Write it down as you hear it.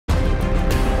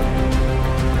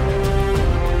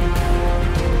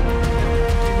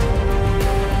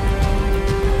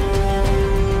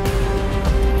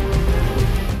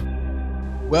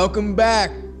Welcome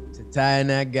back to Ty and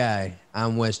That Guy.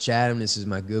 I'm Wes Chatham. This is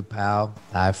my good pal,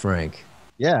 Ty Franck.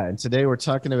 Yeah, and today we're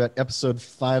talking about episode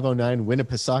 509,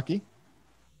 Winnipesaukee, if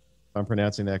I'm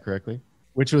pronouncing that correctly,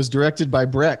 which was directed by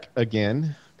Breck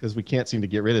again, because we can't seem to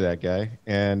get rid of that guy.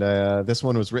 And this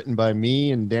one was written by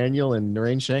me and Daniel and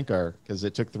Narain Shankar, because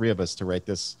it took three of us to write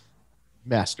this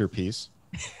masterpiece.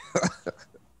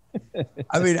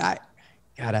 I mean, I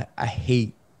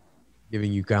hate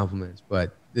giving you compliments,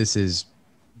 but this is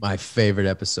my favorite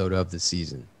episode of the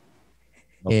season.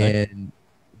 Okay. And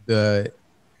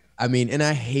and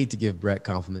I hate to give Brett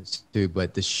compliments too,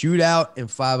 but the shootout in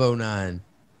 509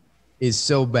 is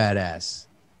so badass.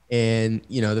 And,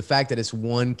 you know, the fact that it's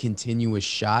one continuous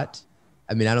shot,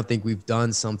 I mean, I don't think we've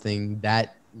done something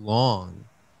that long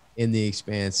in the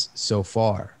Expanse so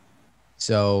far.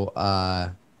 So,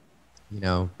 you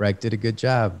know, Breck did a good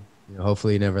job. You know,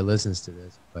 hopefully he never listens to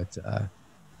this, but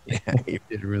yeah, he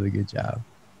did a really good job.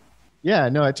 Yeah,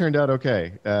 no, it turned out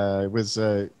okay. It was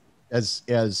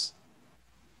as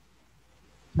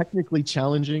technically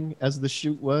challenging as the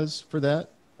shoot was for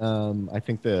that. I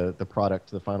think the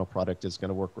final product is going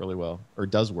to work really well, or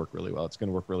does work really well. It's going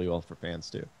to work really well for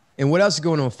fans too. And what else is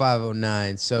going on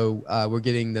 509? So we're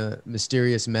getting the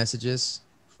mysterious messages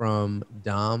from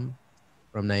Dom,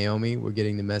 from Naomi. We're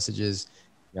getting the messages.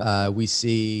 Yep. We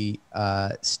see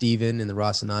Steven and the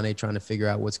Rocinante trying to figure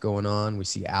out what's going on. We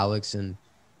see Alex and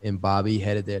Bobby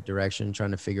headed that direction, trying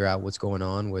to figure out what's going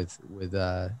on with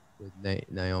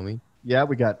Naomi. Yeah,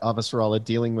 we got Avasarala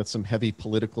dealing with some heavy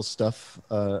political stuff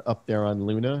up there on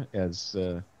Luna as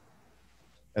the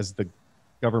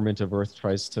government of Earth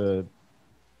tries to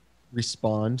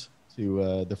respond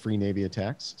to the Free Navy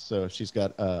attacks. So she's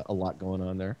got a lot going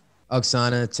on there.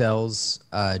 Oksana tells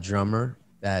Drummer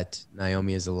that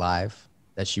Naomi is alive,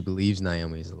 that she believes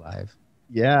Naomi is alive.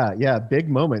 Yeah, big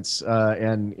moments,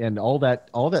 and all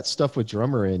that stuff with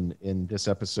Drummer in this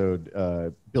episode,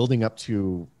 building up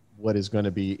to what is going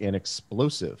to be an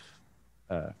explosive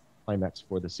climax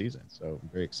for the season. So I'm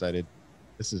very excited.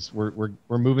 We're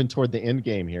moving toward the end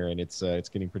game here, and it's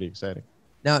getting pretty exciting.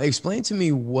 Now, explain to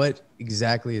me what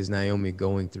exactly is Naomi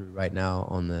going through right now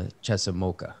on the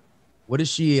Chesamoka? What is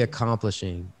she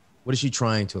accomplishing? What is she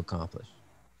trying to accomplish?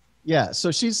 Yeah, so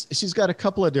she's got a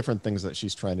couple of different things that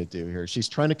she's trying to do here. She's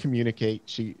trying to communicate.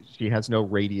 She has no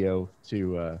radio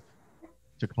to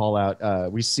call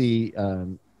out. We see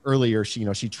earlier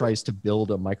she tries to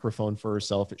build a microphone for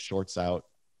herself. It shorts out.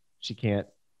 She can't.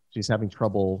 She's having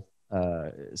trouble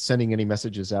sending any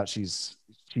messages out. She's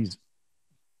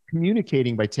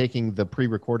communicating by taking the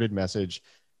pre-recorded message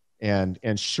and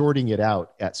shorting it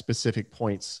out at specific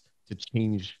points to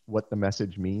change what the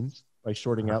message means by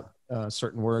shorting out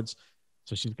certain words.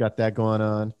 So she's got that going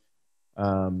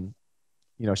on.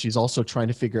 She's also trying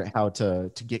to figure out how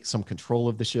to get some control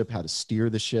of the ship, how to steer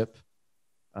the ship.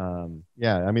 The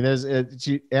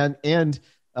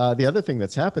other thing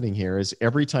that's happening here is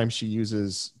every time she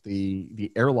uses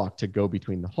the airlock to go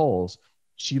between the holes,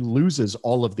 she loses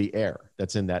all of the air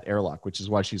that's in that airlock, which is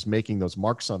why she's making those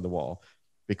marks on the wall,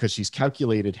 because she's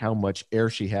calculated how much air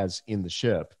she has in the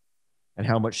ship and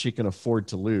how much she can afford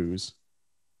to lose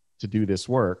to do this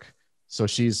work. So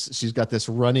she's got this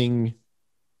running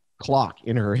clock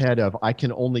in her head of, I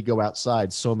can only go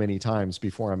outside so many times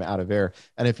before I'm out of air.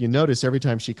 And if you notice, every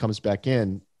time she comes back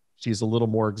in, she's a little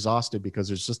more exhausted because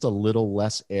there's just a little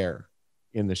less air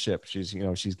in the ship. She's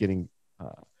getting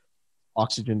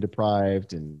oxygen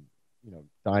deprived and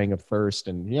dying of thirst,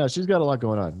 and she's got a lot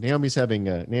going on. Naomi's having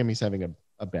a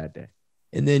bad day.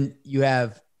 And then you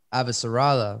have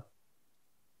Avasarala,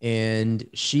 and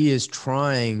she is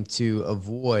trying to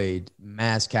avoid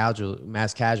mass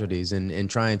casualties and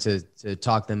trying to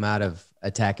talk them out of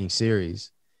attacking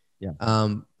Ceres. Yeah.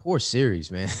 Poor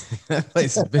Ceres, man. that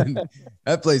place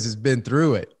has been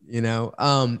through it.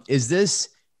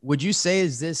 Would you say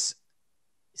is this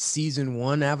season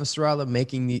one Avasarala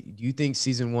do you think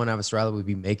season one Avasarala would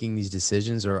be making these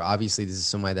decisions? Or obviously this is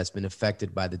somebody that's been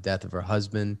affected by the death of her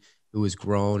husband, who has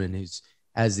grown and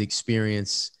has the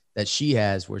experience that she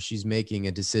has, where she's making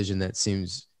a decision that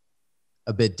seems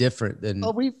a bit different than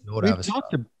we've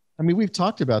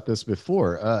talked about this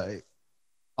before.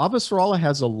 Avasarala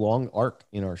has a long arc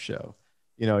in our show.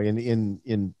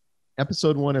 In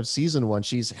episode 1 of season 1,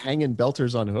 she's hanging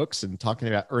belters on hooks and talking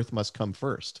about Earth must come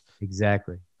first.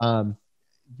 Exactly.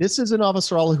 This is an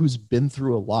Avasarala who's been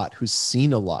through a lot, who's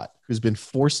seen a lot, who's been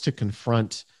forced to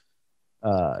confront.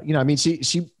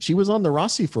 She was on the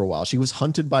Rossi for a while. She was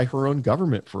hunted by her own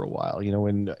government for a while.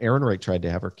 When Ehrenreich tried to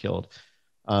have her killed.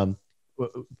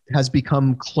 Has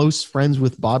become close friends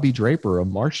with Bobby Draper, a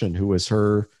Martian who was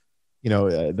her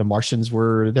the Martians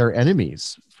were their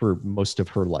enemies for most of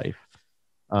her life,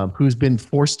 who's been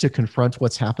forced to confront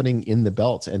what's happening in the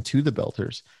belt and to the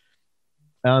Belters.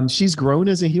 She's grown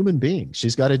as a human being.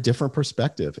 She's got a different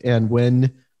perspective. And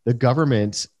when the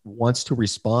government wants to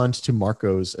respond to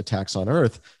Marco's attacks on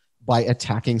Earth by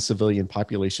attacking civilian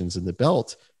populations in the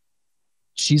belt,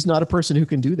 she's not a person who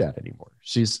can do that anymore.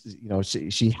 She's,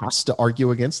 she has to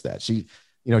argue against that.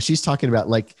 She's talking about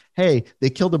like, hey, they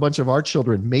killed a bunch of our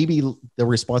children. Maybe the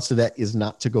response to that is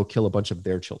not to go kill a bunch of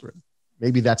their children.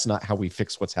 Maybe that's not how we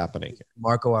fix what's happening.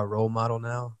 Marco, our role model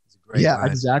now. It's a great yeah, line.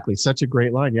 Exactly. Such a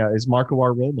great line. Yeah. Is Marco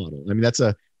our role model? I mean, that's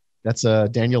a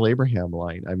Daniel Abraham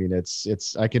line. I mean,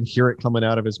 it's, I can hear it coming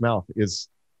out of his mouth is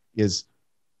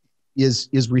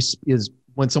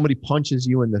when somebody punches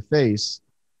you in the face.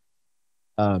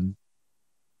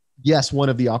 Yes, one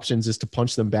of the options is to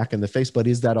punch them back in the face, but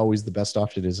is that always the best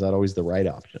option? Is that always the right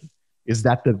option? Is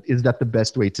that the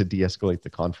best way to de-escalate the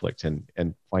conflict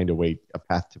and find a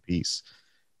path to peace?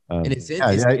 And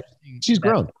she's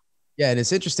grown. Yeah, and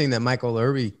it's interesting that Michael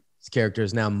Irby's character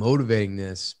is now motivating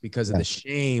this because of the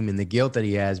shame and the guilt that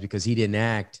he has because he didn't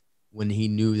act when he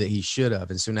knew that he should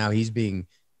have. And so now he's being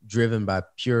driven by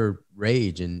pure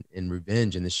rage and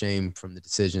revenge and the shame from the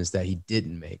decisions that he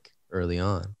didn't make early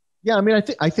on. Yeah, I mean,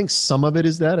 I think some of it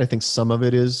is that. I think some of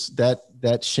it is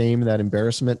that shame, that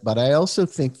embarrassment. But I also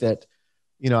think that,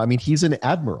 I mean, he's an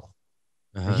admiral.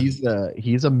 Uh-huh.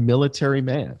 He's a military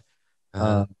man.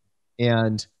 Uh-huh.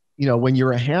 And when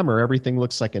you're a hammer, everything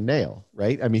looks like a nail,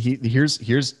 right? I mean,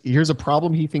 here's a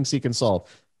problem he thinks he can solve.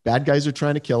 Bad guys are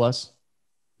trying to kill us.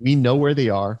 We know where they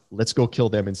are. Let's go kill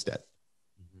them instead.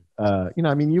 Mm-hmm.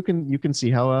 I mean, you can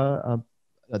see how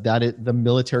the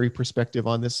military perspective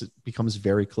on this becomes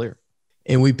very clear.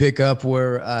 And we pick up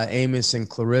where Amos and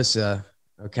Clarissa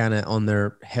are kind of on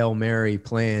their Hail Mary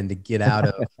plan to get out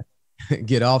of,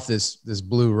 get off this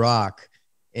blue rock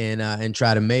and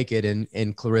try to make it.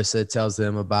 And Clarissa tells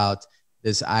them about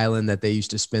this island that they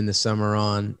used to spend the summer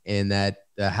on, and that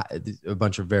a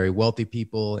bunch of very wealthy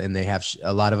people, and they have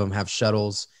a lot of them have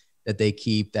shuttles that they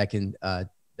keep that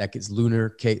is lunar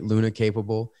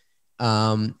capable.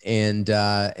 And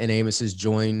Amos is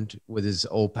joined with his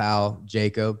old pal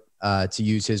Jacob to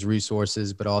use his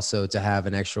resources, but also to have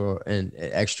an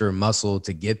extra muscle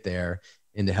to get there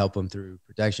and to help him through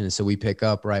protection. And so we pick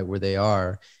up right where they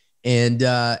are, and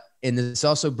this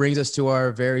also brings us to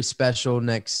our very special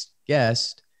next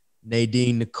guest,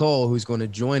 Nadine Nicole, who's going to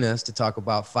join us to talk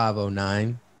about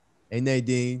 509. Hey,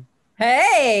 Nadine.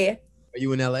 Hey. Are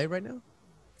you in LA right now?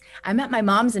 I'm at my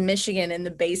mom's in Michigan in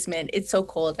the basement. It's so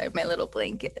cold. I have my little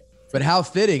blanket. But how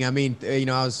fitting. I mean,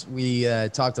 we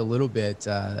talked a little bit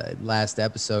last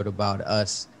episode about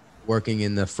us working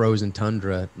in the frozen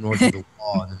tundra north of the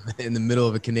wall in the middle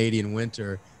of a Canadian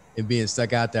winter and being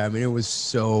stuck out there. I mean,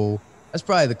 that's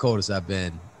probably the coldest I've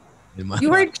been in my life. You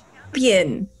were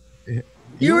champion.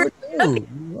 You were too.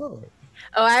 You were.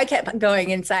 Oh, I kept going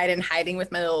inside and hiding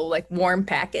with my little warm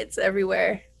packets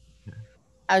everywhere.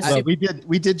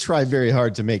 We did try very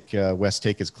hard to make Wes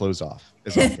take his clothes off.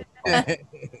 But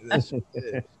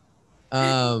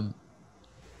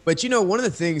one of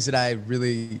the things that I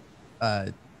really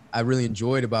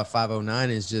enjoyed about 509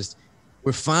 is just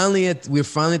we're finally at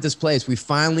this place. We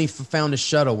finally found a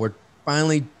shuttle. We're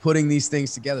finally putting these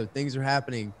things together. Things are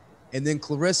happening, and then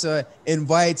Clarissa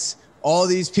invites all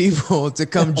these people to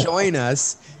come join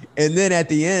us, and then at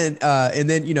the end,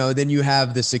 then you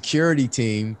have the security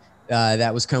team.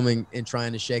 That was coming and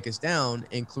trying to shake us down,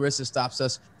 and Clarissa stops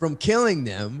us from killing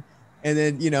them. And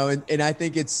then, and I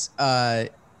think it's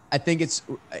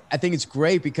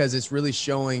great because it's really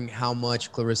showing how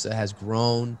much Clarissa has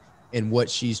grown and what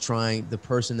the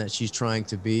person that she's trying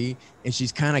to be. And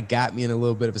she's kind of got me in a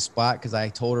little bit of a spot because I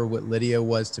told her what Lydia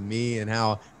was to me and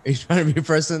how he's trying to be a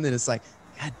person. And it's like,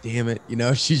 God damn it.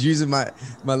 She's using my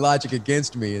logic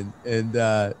against me. And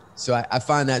so I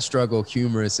find that struggle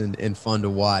humorous and fun to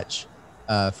watch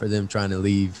for them trying to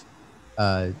leave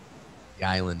the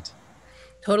island.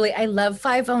 Totally. I love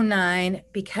 509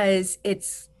 because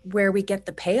it's where we get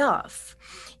the payoff,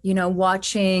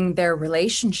 watching their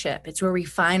relationship. It's where we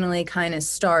finally kind of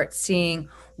start seeing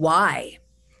why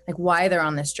they're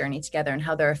on this journey together and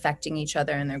how they're affecting each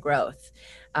other and their growth.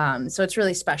 So it's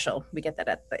really special. We get that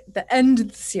at the end of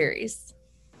the series.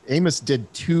 Amos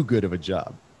did too good of a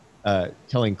job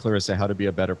telling Clarissa how to be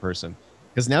a better person,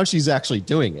 because now she's actually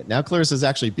doing it. Now Clarissa's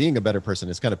actually being a better person.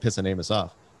 It's kind of pissing Amos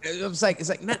off. It's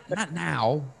like not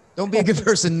now. Don't be a good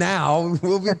person now.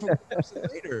 We'll be a good person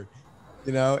later.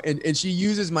 And she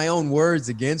uses my own words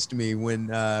against me when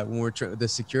the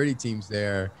security team's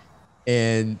there.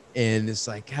 And it's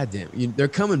like, God damn, they're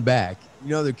coming back.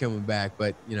 They're coming back,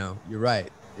 but you're right.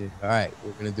 All right,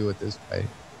 we're gonna do it this way.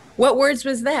 What words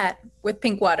was that with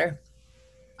Pinkwater?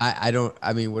 I don't.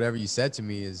 I mean, whatever you said to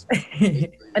me is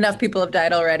Enough people have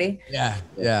died already. Yeah.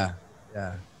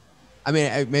 I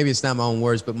mean, maybe it's not my own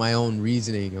words, but my own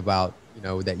reasoning about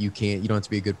that you don't have to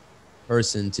be a good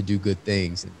person to do good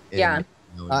things. Yeah.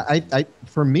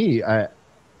 For me, I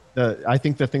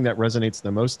think the thing that resonates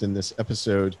the most in this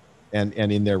episode and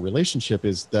in their relationship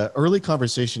is the early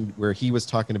conversation where he was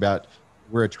talking about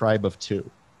we're a tribe of two.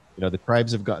 The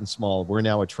tribes have gotten small. We're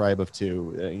now a tribe of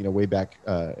two, way back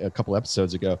a couple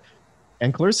episodes ago.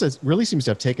 And Clarissa really seems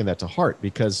to have taken that to heart,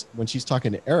 because when she's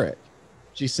talking to Eric,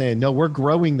 she's saying, no, we're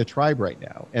growing the tribe right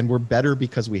now, and we're better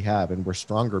because we have, and we're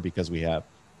stronger because we have.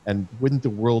 And wouldn't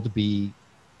the world be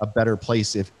a better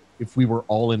place if we were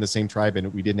all in the same tribe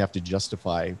and we didn't have to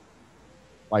justify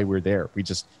why we're there?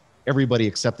 Everybody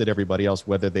accepted everybody else,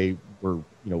 whether they were,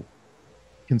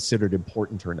 considered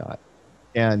important or not.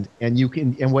 And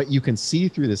what you can see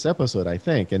through this episode, I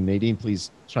think, and Nadine,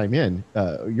 please chime in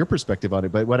your perspective on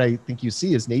it. But what I think you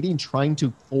see is Nadine trying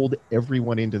to fold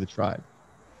everyone into the tribe.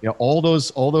 All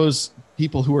those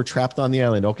people who are trapped on the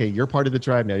island. Okay, you're part of the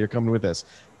tribe now. You're coming with us.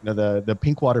 The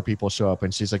Pinkwater people show up,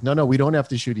 and she's like, no, we don't have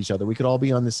to shoot each other. We could all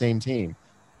be on the same team.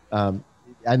 And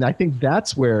I think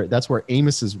that's where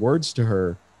Amos's words to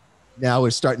her now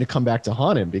is starting to come back to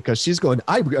haunt him, because she's going,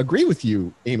 I agree with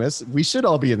you, Amos. We should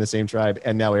all be in the same tribe.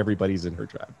 And now everybody's in her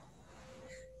tribe.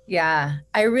 Yeah,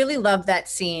 I really love that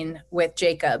scene with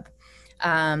Jacob,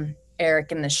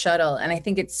 Eric in the shuttle. And I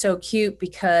think it's so cute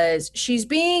because she's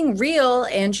being real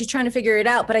and she's trying to figure it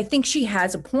out. But I think she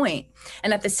has a point.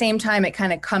 And at the same time, it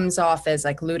kind of comes off as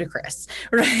like ludicrous,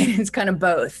 right? It's kind of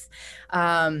both.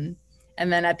 And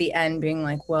then at the end being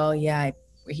like, well, yeah,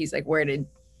 he's like, where did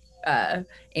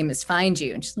Amos find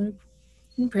you? And she's like,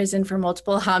 in prison for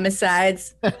multiple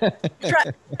homicides.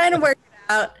 Trying to work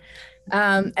it out.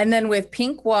 And then with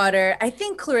Pinkwater, I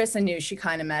think Clarissa knew she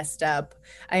kind of messed up.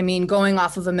 I mean, going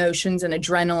off of emotions and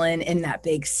adrenaline in that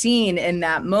big scene, in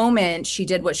that moment, she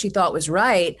did what she thought was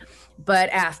right. But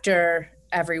after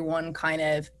everyone kind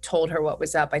of told her what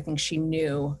was up, I think she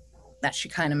knew that she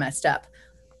kind of messed up.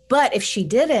 But if she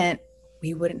didn't,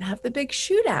 we wouldn't have the big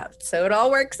shootout. So it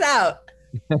all works out.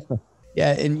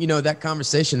 Yeah. And, that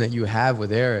conversation that you have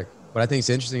with Eric, what I think is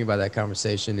interesting about that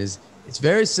conversation is it's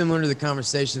very similar to the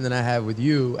conversation that I had with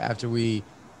you after we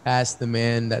passed the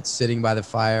man that's sitting by the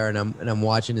fire, and I'm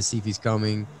watching to see if he's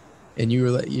coming. And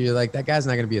you're like, that guy's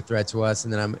not going to be a threat to us.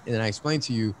 And then I explained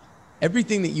to you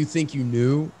everything that you think you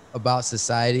knew about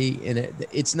society, and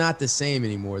it's not the same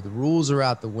anymore. The rules are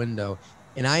out the window.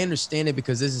 And I understand it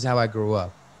because this is how I grew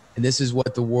up. And this is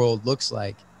what the world looks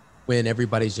like when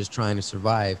everybody's just trying to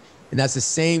survive. And that's the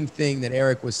same thing that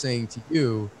Eric was saying to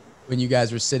you when you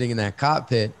guys were sitting in that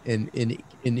cockpit, and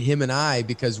him and I,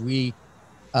 because we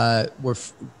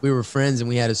were friends and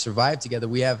we had to survive together.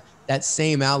 We have that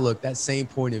same outlook, that same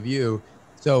point of view.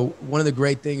 So one of the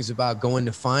great things about going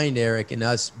to find Eric and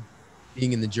us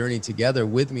being in the journey together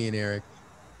with me and Eric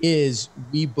is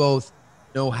we both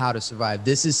know how to survive.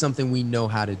 This is something we know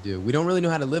how to do. We don't really know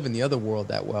how to live in the other world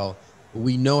that well, but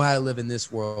we know how to live in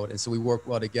this world. And so we work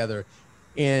well together.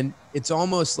 And it's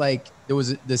almost like there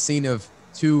was the scene of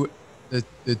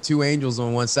the two angels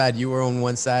on one side. You were on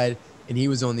one side and he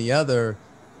was on the other,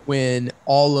 when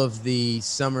all of the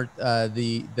summer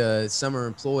the summer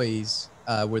employees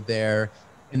were there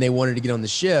and they wanted to get on the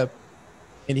ship,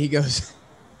 and he goes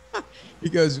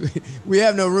we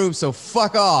have no room, so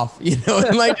fuck off,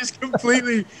 and like just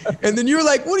completely. And then you're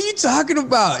like, what are you talking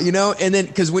about, and then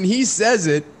because when he says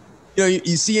it,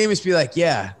 you see Amos be like,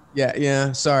 yeah,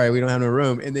 sorry, we don't have no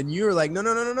room. And then you're like,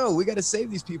 no, we got to save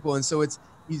these people. And so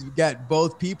he's got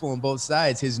both people on both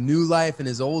sides, his new life and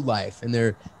his old life, and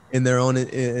they're in their own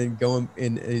and going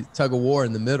in a tug of war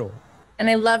in the middle. And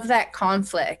I love that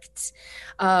conflict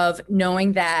of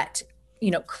knowing that,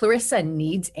 Clarissa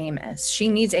needs Amos. She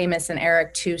needs Amos and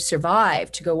Eric to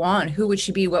survive, to go on. Who would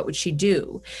she be? What would she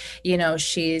do?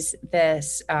 She's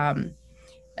this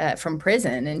from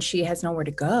prison and she has nowhere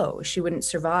to go. She wouldn't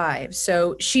survive.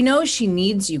 So she knows she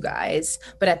needs you guys,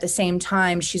 but at the same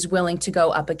time, she's willing to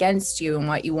go up against you and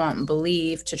what you want and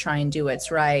believe to try and do what's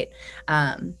right.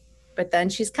 But then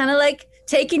she's kind of like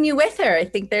taking you with her. I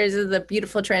think there's a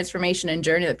beautiful transformation and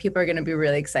journey that people are going to be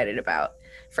really excited about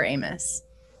for Amos.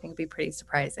 I think it'd be pretty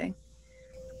surprising.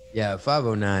 Yeah,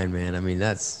 509, man. I mean,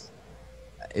 it's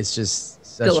just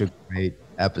such a great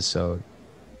episode.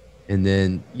 And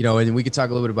then, and we could talk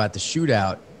a little bit about the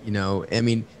shootout. I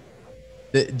mean,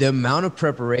 the amount of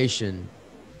preparation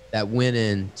that went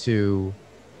into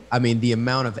I mean, the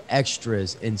amount of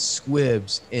extras and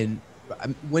squibs and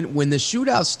when the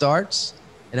shootout starts,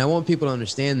 and I want people to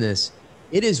understand this,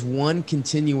 it is one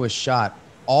continuous shot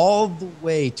all the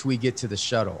way till we get to the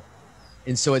shuttle.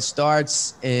 And so it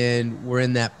starts and we're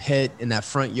in that pit in that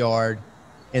front yard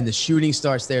and the shooting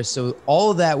starts there. So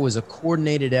all of that was a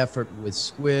coordinated effort with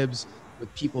squibs,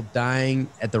 with people dying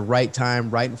at the right time,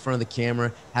 right in front of the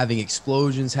camera, having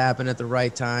explosions happen at the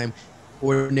right time,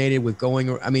 coordinated with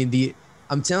going. I mean,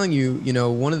 I'm telling you, you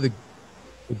know, one of the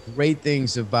great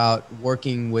things about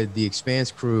working with the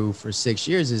Expanse crew for 6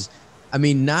 years is, I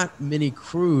mean, not many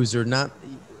crews or not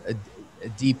a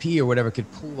DP or whatever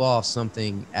could pull off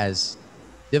something as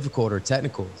difficult or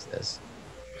technical as this.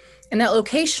 And that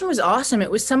location was awesome.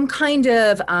 It was some kind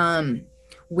of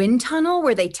wind tunnel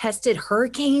where they tested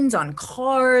hurricanes on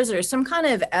cars, or some kind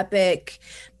of epic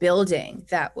building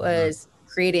that was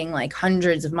creating like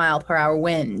hundreds of mile-per-hour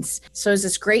winds. So it was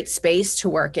this great space to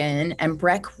work in, and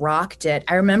Breck rocked it.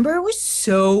 I remember it was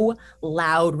so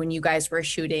loud when you guys were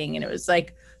shooting, and it was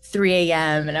like 3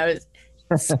 a.m. and I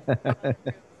was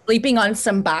sleeping on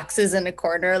some boxes in a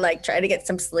corner, like trying to get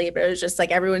some sleep. It was just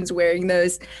like everyone's wearing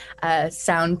those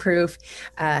soundproof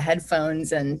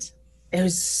headphones, and it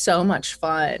was so much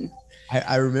fun.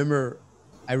 I remember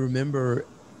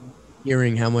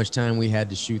hearing how much time we had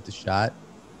to shoot the shot.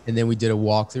 And then we did a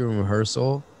walkthrough and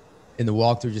rehearsal, and the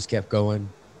walkthrough just kept going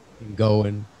and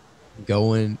going and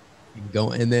going and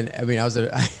going. And then, I mean, I was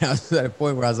at a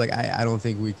point where I was like, I don't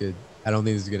think this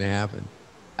is going to happen.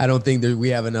 I don't think that we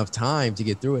have enough time to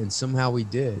get through it. And somehow we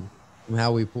did.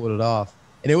 Somehow we pulled it off.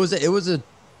 And it was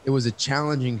a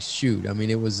challenging shoot. I mean,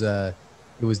 it was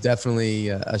definitely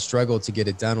a struggle to get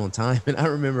it done on time. And I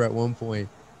remember at one point,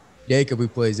 Jacob, who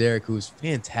plays Eric, who's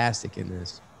fantastic in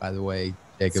this, by the way,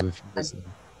 Jacob, if you listen.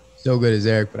 So good as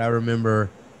Eric. But I remember,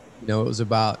 you know, it was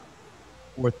about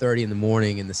 4:30 in the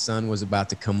morning and the sun was about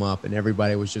to come up and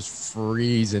everybody was just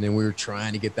freezing and we were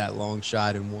trying to get that long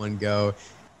shot in one go.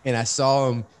 And I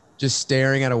saw him just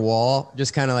staring at a wall,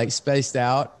 just kind of like spaced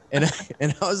out. And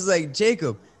I was like,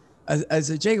 Jacob, I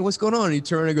said, Jacob, what's going on? And he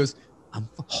turned and goes, I'm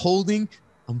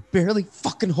barely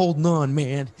fucking holding on,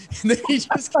 man. And then he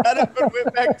just got up and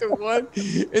went back to one.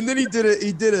 And then he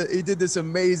did this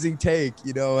amazing take,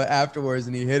 you know, afterwards,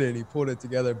 and he hit it and he pulled it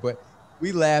together. But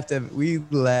we laughed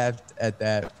at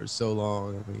that for so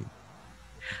long. I mean,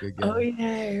 oh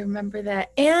yeah, I remember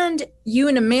that. And you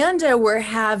and Amanda were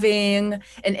having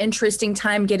an interesting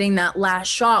time getting that last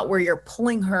shot where you're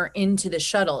pulling her into the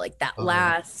shuttle, like that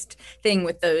last thing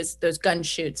with those gun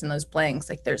shoots and those blanks.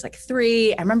 Like there's like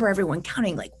 3. I remember everyone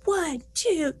counting like 1,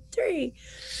 2, 3.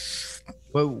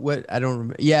 What I don't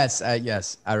remember. Yes,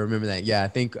 I remember that. Yeah, I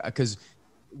think because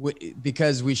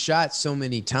we shot so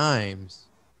many times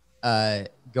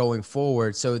going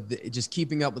forward, so just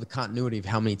keeping up with the continuity of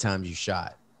how many times you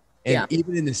shot. And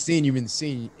even in the scene, you're in the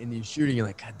scene and you're shooting, you're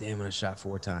like, God damn, I shot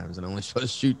 4 times and I'm only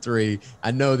supposed to shoot 3.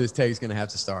 I know this take's going to have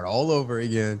to start all over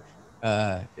again.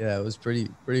 Yeah, it was pretty.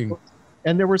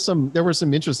 And there were some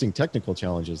interesting technical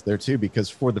challenges there too, because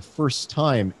for the first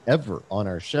time ever on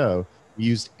our show, we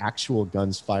used actual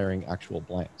guns firing actual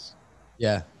blanks.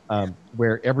 Yeah.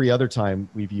 Where every other time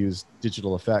we've used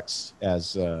digital effects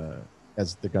as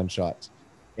the gunshots.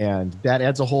 And that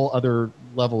adds a whole other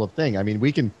level of thing. I mean,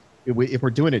 if we're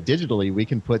doing it digitally, we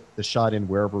can put the shot in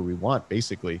wherever we want,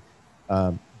 basically.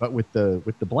 But with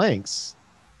the blanks,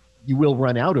 you will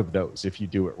run out of those if you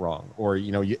do it wrong. Or,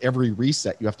 you know, every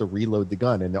reset, you have to reload the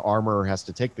gun, and the armorer has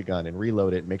to take the gun and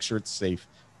reload it and make sure it's safe.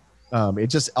 It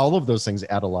just, all of those things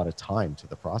add a lot of time to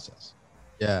the process.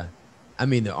 Yeah. I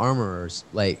mean, the armorers,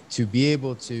 like, to be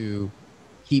able to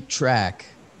keep track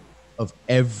of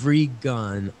every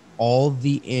gun, all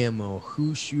the ammo,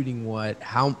 who's shooting what,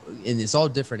 how, and it's all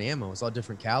different ammo. It's all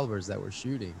different calibers that we're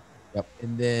shooting. Yep.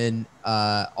 And then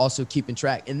also keeping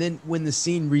track. And then when the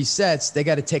scene resets, they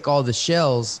got to take all the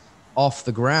shells off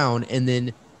the ground and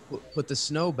then put the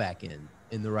snow back in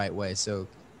the right way. So,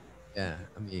 yeah,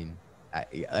 I mean,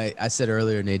 I said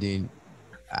earlier, Nadine,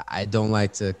 I don't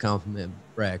like to compliment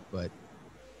Breck, but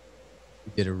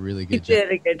he did a really good job. He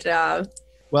did a good job.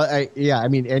 Well, I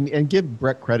mean, and give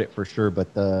Breck credit for sure,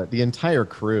 but the entire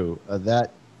crew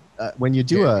when you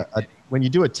do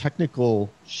a technical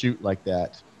shoot like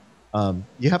that,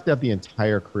 you have to have the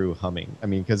entire crew humming. I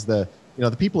mean, because the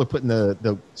people are putting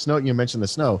the snow. You mentioned the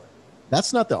snow.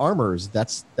 That's not the armorers.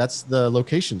 That's the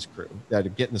locations crew that are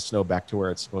getting the snow back to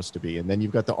where it's supposed to be. And then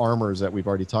you've got the armorers that we've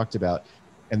already talked about.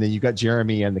 And then you've got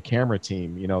Jeremy and the camera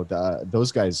team. You know,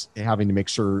 those guys having to make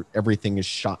sure everything is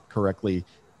shot correctly.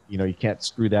 You know, you can't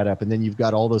screw that up. And then you've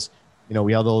got all those, you know,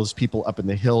 we had all those people up in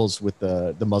the hills with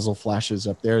the muzzle flashes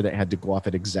up there that had to go off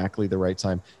at exactly the right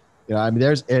time. You know, I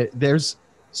mean, there's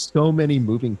so many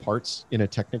moving parts in a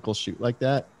technical shoot like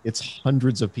that. It's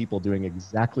hundreds of people doing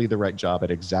exactly the right job at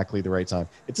exactly the right time.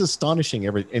 It's astonishing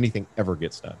anything ever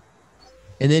gets done.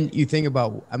 And then you think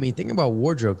about, think about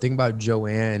wardrobe, think about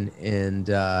Joanne and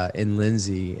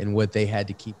Lindsay and what they had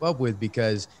to keep up with,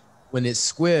 because when it's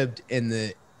squibbed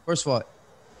first of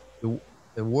all,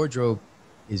 the wardrobe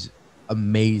is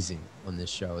amazing on this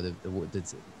show.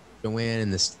 The Joanne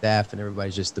and the staff and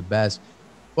everybody's just the best.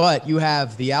 But you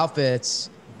have the outfits,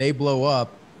 they blow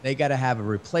up, they got to have a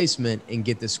replacement and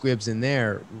get the squibs in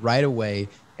there right away.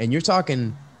 And you're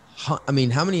talking, how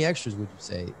many extras would you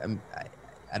say?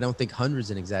 I don't think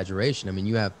hundreds an exaggeration. I mean,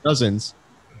 you have dozens.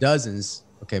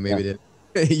 Okay, maybe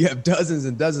you have dozens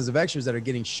and dozens of extras that are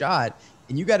getting shot,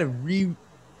 and you got to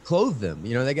re-clothe them.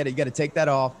 You know, you got to take that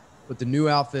off, put the new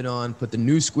outfit on, put the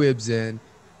new squibs in.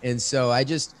 And so I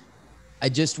just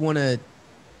want to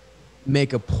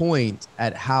make a point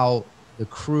at how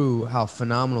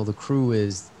phenomenal the crew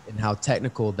is and how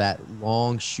technical that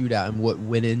long shootout and what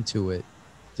went into it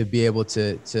to be able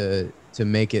to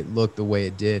make it look the way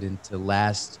it did and to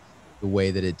last the way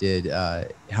that it did.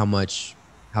 The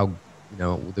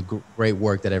great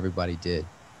work that everybody did.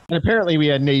 And apparently we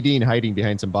had Nadine hiding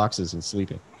behind some boxes and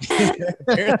sleeping.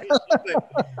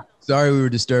 Sorry we were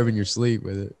disturbing your sleep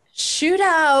with it.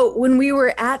 Shootout when we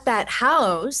were at that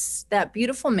house, that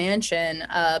beautiful mansion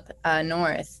up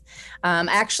north. I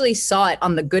actually saw it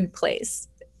on The Good Place.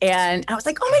 And I was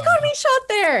like, oh my God, we shot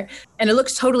there. And it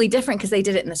looks totally different because they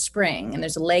did it in the spring and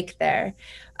there's a lake there.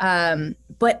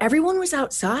 But everyone was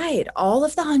outside. All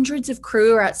of the hundreds of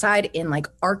crew are outside in like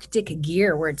Arctic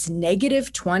gear where it's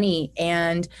 -20,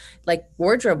 and like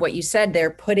wardrobe, what you said, they're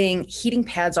putting heating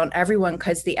pads on everyone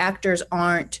because the actors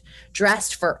aren't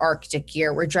dressed for Arctic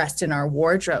gear. We're dressed in our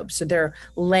wardrobe. So they're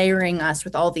layering us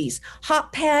with all these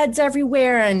hot pads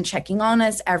everywhere and checking on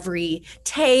us every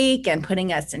take and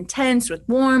putting us in tents with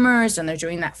warmers. And they're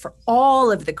doing that for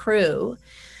all of the crew.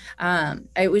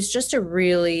 It was just a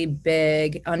really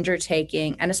big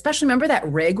undertaking. And especially remember that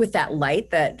rig with that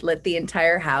light that lit the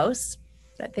entire house?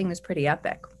 That thing was pretty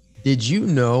epic. Did you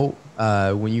know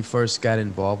when you first got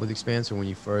involved with Expanse, or when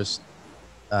you first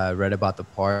read about the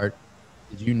part,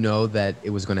 did you know that it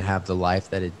was going to have the life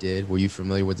that it did? Were you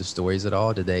familiar with the stories at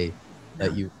all? Did they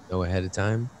let you know ahead of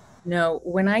time? No.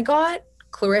 When I got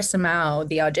Clarissa Mao,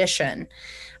 the audition,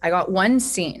 I got one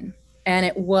scene. And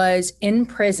it was in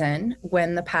prison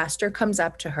when the pastor comes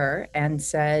up to her and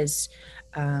says,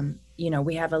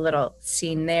 we have a little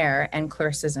scene there, and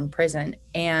Clarissa's in prison.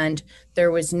 And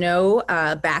there was no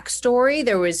backstory.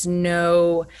 There was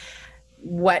no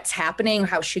what's happening,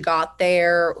 how she got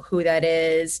there, who that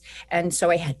is. And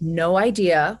so I had no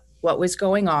idea what was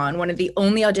going on. One of the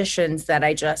only auditions that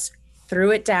I just threw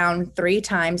it down 3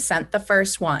 times, sent the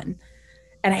first one.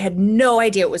 And I had no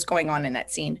idea what was going on in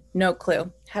that scene. No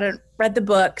clue. Hadn't read the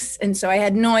books. And so I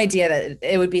had no idea that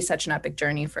it would be such an epic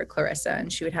journey for Clarissa,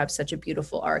 and she would have such a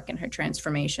beautiful arc in her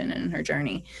transformation and in her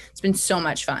journey. It's been so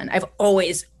much fun. I've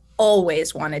always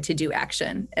wanted to do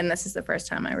action, and this is the first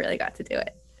time I really got to do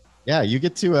it. Yeah, you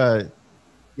get to,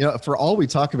 for all we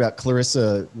talk about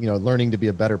Clarissa, learning to be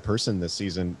a better person this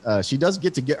season, she does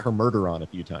get to get her murder on a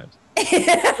few times.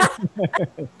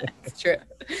 That's true.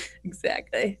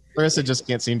 Exactly. Clarissa just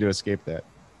can't seem to escape that.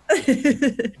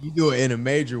 You do it in a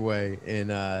major way in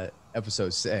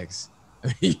episode 6.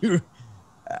 You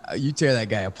tear that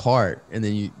guy apart, and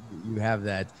then you have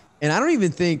that. And I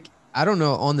don't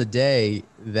know, on the day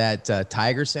that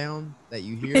tiger sound that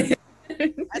you hear,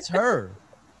 that's her.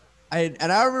 I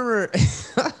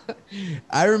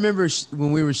remember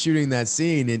when we were shooting that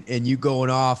scene and you going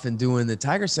off and doing the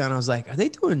tiger sound. I was like,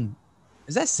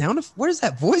 is that sound? Where's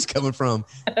that voice coming from?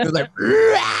 It was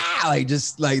like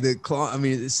just like the claw. I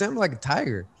mean, it sounded like a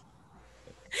tiger.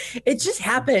 It just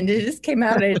happened. It just came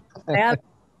out. Yeah,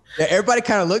 everybody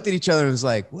kind of looked at each other and was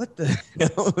like, what the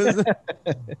hell was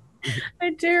that?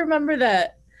 I do remember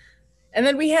that. And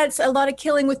then we had a lot of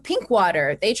killing with pink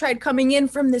water. They tried coming in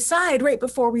from the side right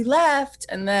before we left.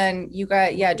 And then you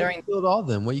killed all of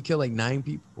them. Well, you killed like 9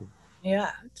 people.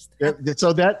 Yeah.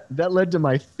 So that led to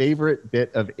my favorite bit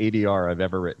of ADR I've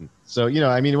ever written. So,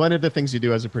 one of the things you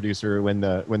do as a producer when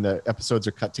the episodes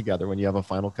are cut together, when you have a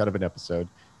final cut of an episode,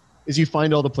 is you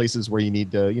find all the places where you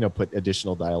need to, put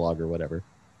additional dialogue or whatever.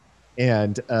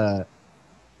 And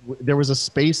there was a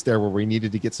space there where we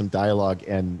needed to get some dialogue,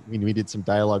 and we needed some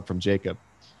dialogue from Jacob.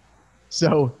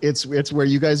 So it's where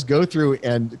you guys go through,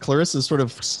 and Clarissa's sort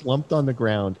of slumped on the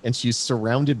ground, and she's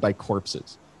surrounded by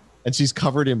corpses. and she's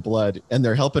covered in blood, and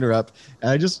they're helping her up. And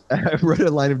I wrote a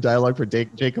line of dialogue for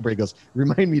Jacob where he goes,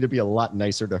 "Remind me to be a lot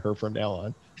nicer to her from now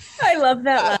on." I love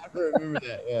that line. I remember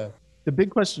that. Yeah. The big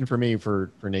question for me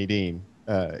for Nadine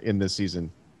in this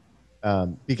season,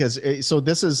 because so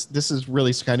this is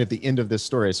really kind of the end of this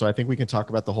story. So I think we can talk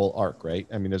about the whole arc, right?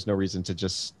 I mean, there's no reason to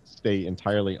just stay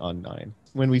entirely on 9.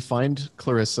 When we find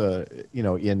Clarissa,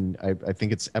 in I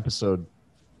think it's episode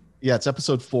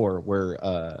 4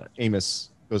 where Amos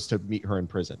goes to meet her in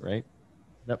prison, right?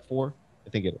 Is that 4? I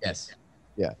think it is. Yes.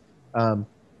 Yeah.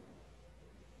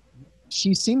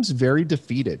 She seems very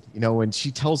defeated, when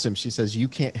she tells him, she says, "You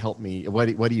can't help me. What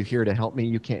are you here to help me?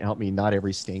 You can't help me. Not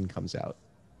every stain comes out."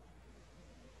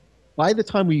 By the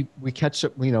time we catch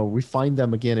up, we find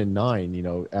them again in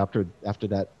 9, after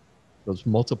that, those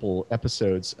multiple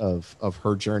episodes of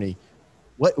her journey.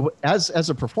 What as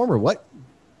a performer, what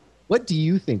do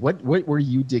you think? What were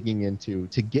you digging into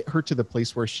to get her to the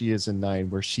place where she is in 9,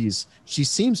 where she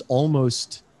seems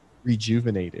almost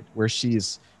rejuvenated, where she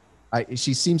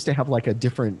seems to have like a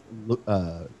different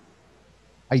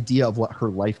idea of what her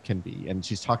life can be, and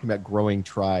she's talking about growing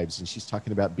tribes, and she's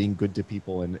talking about being good to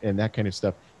people, and that kind of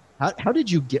stuff. How did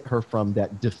you get her from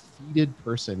that defeated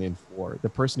person in 4, the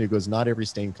person who goes, "Not every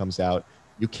stain comes out,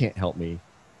 you can't help me,"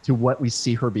 to what we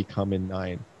see her become in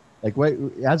 9? Like, what,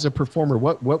 as a performer,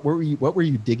 what were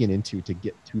you digging into to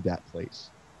get to that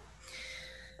place?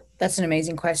 That's an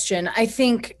amazing question. I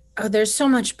think there's so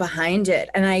much behind it.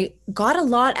 And I got a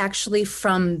lot actually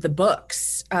from the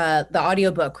books, the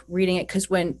audiobook, reading it, because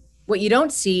what you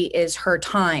don't see is her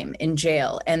time in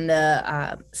jail and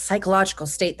the psychological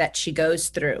state that she goes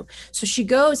through. So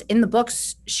in the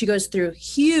books, she goes through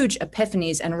huge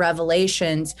epiphanies and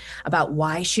revelations about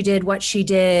why she did what she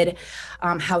did,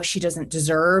 how she doesn't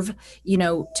deserve,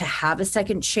 to have a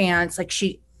second chance. Like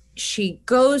she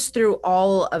goes through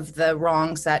all of the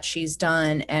wrongs that she's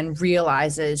done and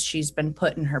realizes she's been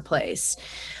put in her place.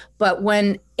 But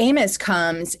when Amos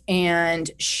comes and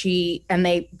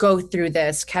they go through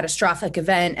this catastrophic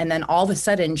event, and then all of a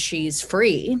sudden she's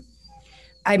free,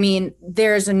 I mean,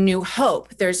 there's a new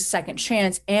hope, there's a second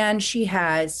chance, and she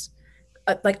has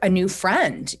a new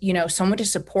friend, someone to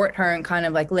support her and kind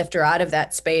of like lift her out of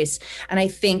that space. And I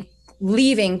think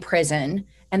leaving prison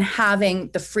and having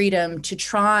the freedom to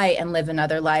try and live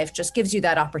another life just gives you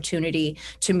that opportunity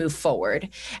to move forward.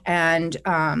 And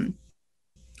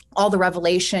all the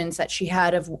revelations that she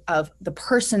had of the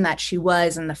person that she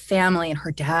was, and the family and her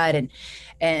dad,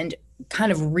 and kind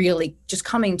of really just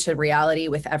coming to reality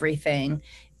with everything,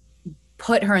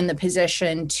 put her in the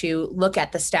position to look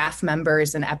at the staff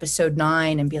members in episode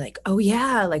 9 and be like, "Oh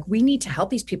yeah, like we need to help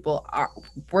these people.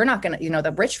 We're not going to,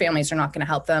 the rich families are not going to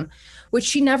help them," which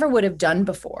she never would have done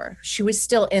before. She was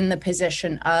still in the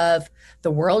position of the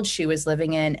world she was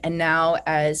living in. And now,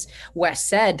 as Wes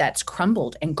said, that's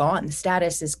crumbled and gone. The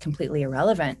status is completely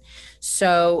irrelevant.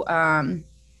 So,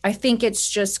 I think it's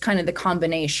just kind of the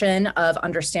combination of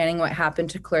understanding what happened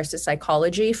to Clarissa's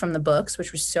psychology from the books,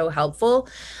 which was so helpful,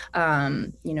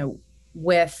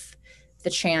 with the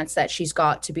chance that she's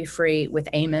got to be free with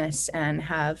Amos and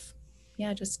have,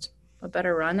 just a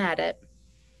better run at it.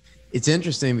 It's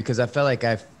interesting because I felt like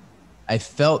I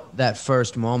felt that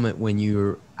first moment when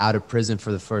you're out of prison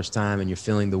for the first time and you're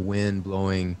feeling the wind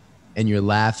blowing and you're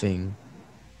laughing.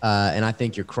 And I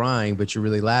think you're crying, but you're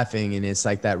really laughing. And it's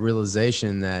like that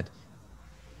realization that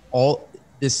all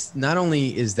this, not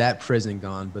only is that prison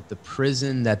gone, but the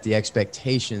prison that the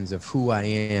expectations of who I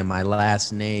am, my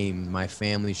last name, my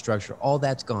family structure, all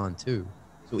that's gone too.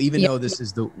 So even though this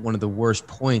is one of the worst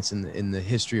points in the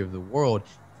history of the world,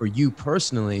 for you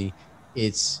personally,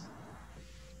 it's,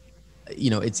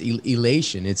 it's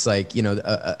elation. It's like,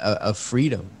 a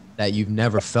freedom that you've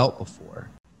never felt before.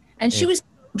 And she was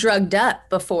drugged up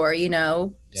before,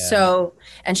 so,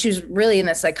 and she was really in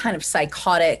this like kind of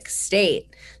psychotic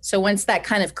state. So once that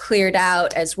kind of cleared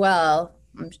out as well,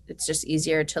 it's just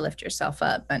easier to lift yourself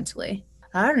up mentally.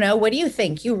 I don't know. What do you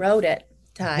think? You wrote it,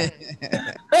 Ty.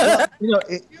 Well,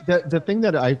 the thing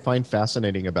that I find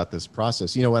fascinating about this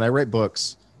process, when I write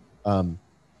books, when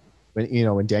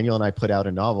Daniel and I put out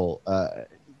a novel,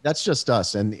 that's just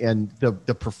us. And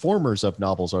the performers of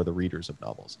novels are the readers of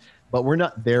novels, but we're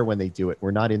not there when they do it.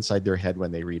 We're not inside their head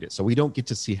when they read it. So we don't get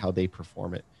to see how they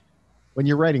perform it. When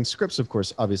you're writing scripts, of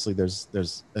course, obviously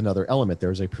there's another element.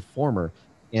 There's a performer.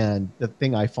 And the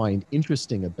thing I find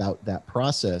interesting about that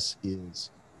process is,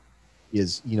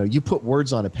 you put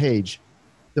words on a page,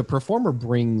 the performer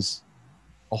brings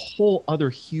a whole other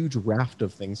huge raft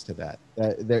of things to that.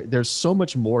 There's so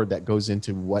much more that goes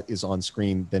into what is on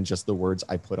screen than just the words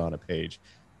I put on a page.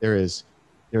 There is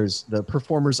there's the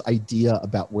performer's idea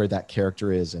about where that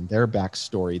character is and their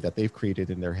backstory that they've created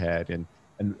in their head,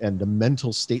 and the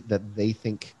mental state that they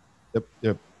think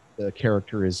the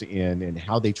character is in, and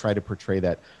how they try to portray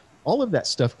that. All of that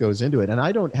stuff goes into it, and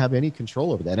I don't have any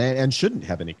control over that, and shouldn't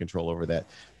have any control over that,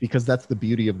 because that's the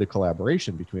beauty of the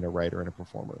collaboration between a writer and a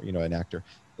performer, an actor,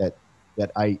 that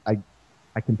I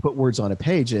can put words on a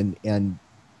page, and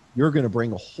you're going to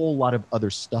bring a whole lot of other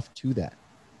stuff to that.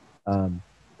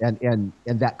 And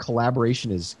that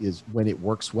collaboration is when it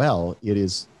works well, it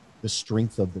is the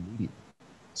strength of the medium.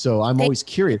 So I'm always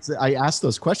curious. I ask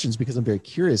those questions because I'm very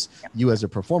curious. You as a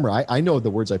performer, I know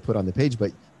the words I put on the page,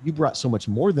 but you brought so much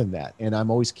more than that. And I'm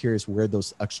always curious where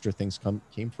those extra things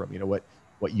came from.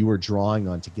 What you were drawing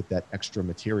on to get that extra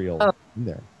material in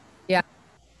there. Yeah.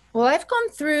 Well, I've gone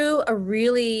through a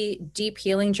really deep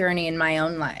healing journey in my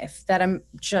own life that I'm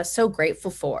just so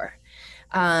grateful for.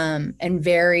 And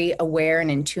very aware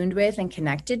and in tuned with and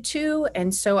connected to.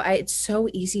 And so it's so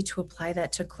easy to apply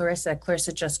that to Clarissa.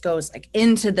 Clarissa just goes like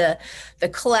into the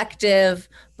collective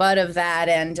butt of that.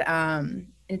 And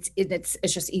it's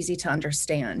just easy to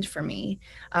understand for me.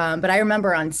 But I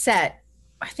remember on set,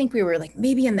 I think we were like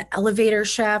maybe in the elevator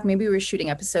shaft, maybe we were shooting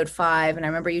episode 5. And I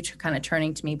remember you kind of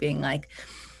turning to me being like,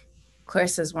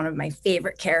 Clarissa is one of my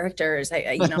favorite characters.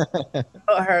 I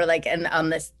her like, and on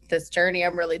this journey,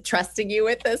 I'm really trusting you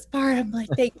with this part. I'm like,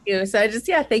 thank you. So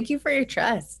thank you for your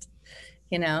trust.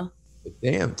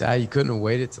 Damn, Ty, you couldn't have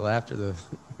waited till after the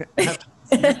put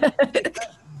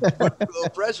a little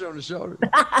pressure on the shoulder.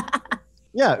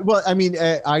 Yeah, well, I mean,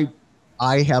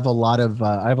 I have a lot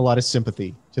of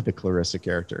sympathy to the Clarissa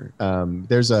character.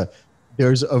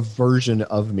 There's a version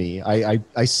of me.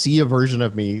 I see a version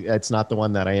of me. It's not the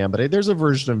one that I am, but there's a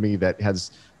version of me that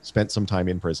has spent some time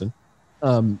in prison.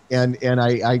 And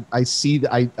I see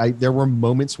that there were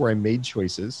moments where I made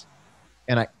choices,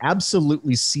 and I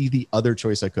absolutely see the other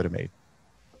choice I could have made.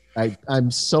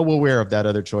 I'm so aware of that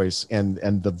other choice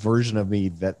and the version of me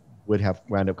that would have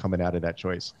wound up coming out of that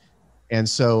choice. And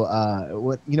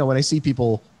so, when I see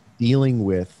people dealing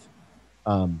with,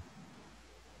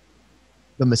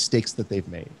 the mistakes that they've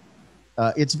made.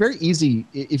 It's very easy.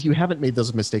 If you haven't made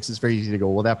those mistakes, it's very easy to go,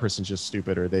 well, that person's just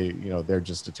stupid, or they're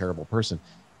just a terrible person.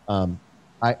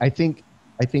 I think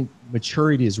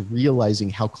maturity is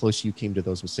realizing how close you came to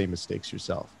those same mistakes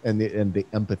yourself, and the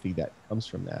empathy that comes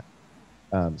from that.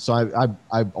 So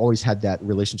I've always had that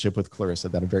relationship with Clarissa,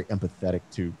 that I'm very empathetic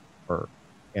to her,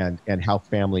 and how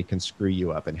family can screw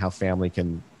you up, and how family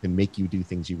can make you do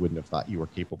things you wouldn't have thought you were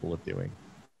capable of doing.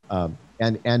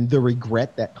 And the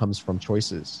regret that comes from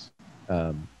choices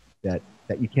that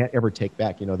you can't ever take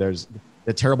back. There's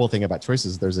the terrible thing about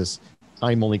choices. There's this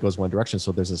time only goes one direction,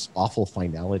 so there's this awful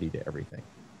finality to everything.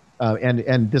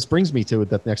 And this brings me to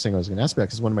the next thing I was going to ask about,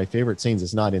 because one of my favorite scenes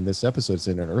is not in this episode, it's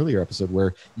in an earlier episode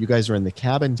where you guys are in the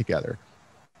cabin together,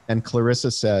 and Clarissa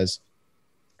says,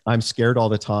 "I'm scared all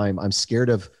the time. I'm scared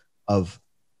of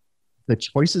the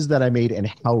choices that I made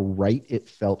and how right it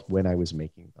felt when I was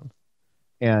making them."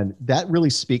 And that really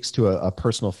speaks to a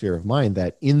personal fear of mine,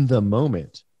 that in the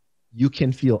moment, you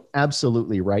can feel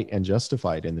absolutely right and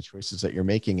justified in the choices that you're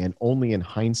making. And only in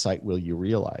hindsight will you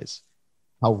realize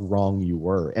how wrong you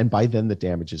were. And by then the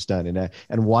damage is done.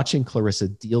 And watching Clarissa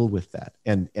deal with that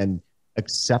and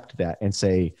accept that and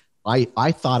say,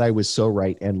 I thought I was so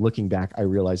right, and looking back, I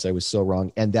realized I was so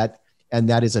wrong. And that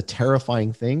is a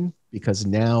terrifying thing, because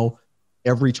now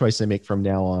every choice I make from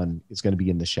now on is going to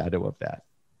be in the shadow of that.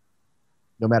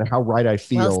 No matter how right I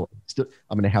feel, I'm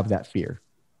going to have that fear.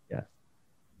 Yeah.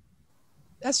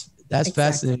 That's exactly.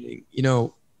 Fascinating.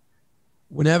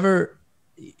 Whenever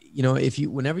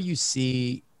you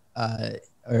see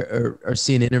or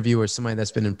see an interview or somebody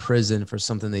that's been in prison for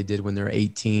something they did when they're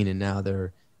 18 and now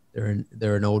they're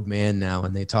an old man now,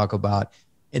 and they talk about,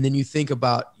 and then you think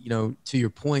about, to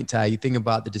your point, Ty, you think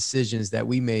about the decisions that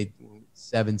we made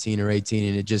 17 or 18,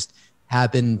 and it just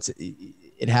happened.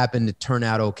 It happened to turn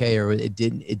out okay, or it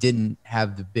didn't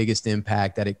have the biggest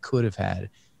impact that it could have had.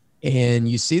 And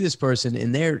you see this person,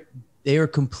 and they are a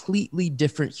completely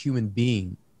different human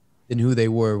being than who they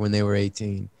were when they were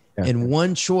 18. Yeah. And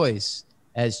one choice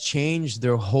has changed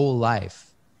their whole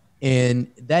life.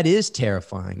 And that is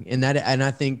terrifying. And I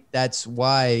think that's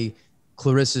why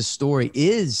Clarissa's story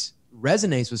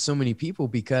resonates with so many people,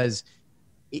 because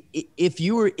if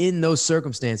you were in those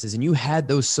circumstances and you had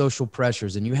those social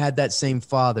pressures and you had that same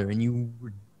father and you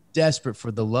were desperate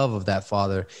for the love of that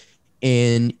father,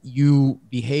 and you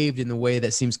behaved in the way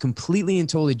that seems completely and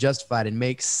totally justified and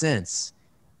makes sense,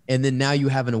 and then now you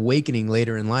have an awakening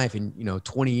later in life, and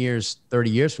 20 years, 30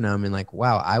 years from now, I'm like,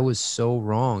 wow, I was so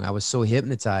wrong. I was so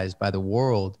hypnotized by the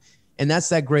world And that's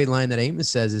that great line that Amos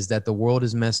says, is that the world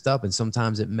is messed up and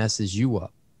sometimes it messes you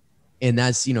up. And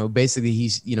that's, basically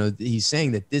he's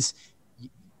saying that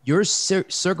your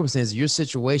circumstance, your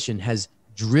situation has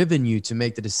driven you to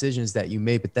make the decisions that you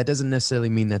made, but that doesn't necessarily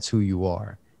mean that's who you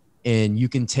are. And you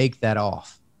can take that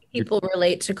off. People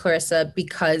relate to Clarissa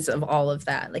because of all of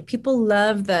that. Like, people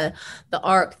love the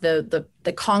arc, the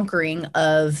conquering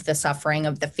of the suffering,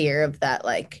 of the fear of that,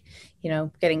 like,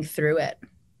 getting through it.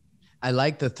 I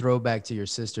like the throwback to your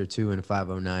sister too in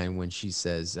 509 when she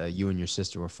says you and your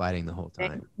sister were fighting the whole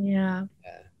time. Yeah.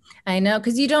 I know,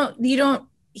 because you don't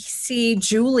see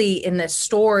Julie in this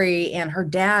story and her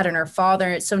dad and her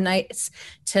father. It's so nice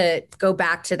to go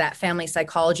back to that family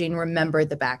psychology and remember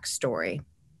the backstory.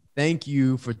 Thank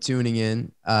you for tuning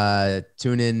in.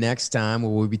 Tune in next time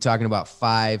where we'll be talking about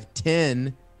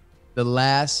 510, the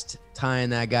last Ty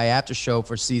and That Guy after show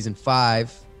for season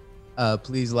 5.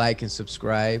 Please like and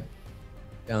subscribe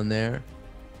down there.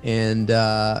 And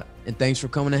thanks for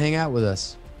coming to hang out with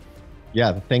us.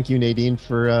 Yeah, thank you, Nadine,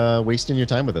 for wasting your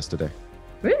time with us today.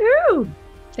 Woohoo!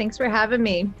 Thanks for having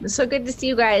me. It was so good to see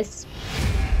you guys.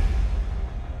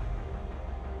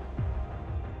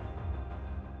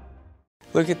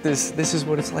 Look at this. This is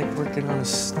what it's like working on a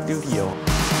studio.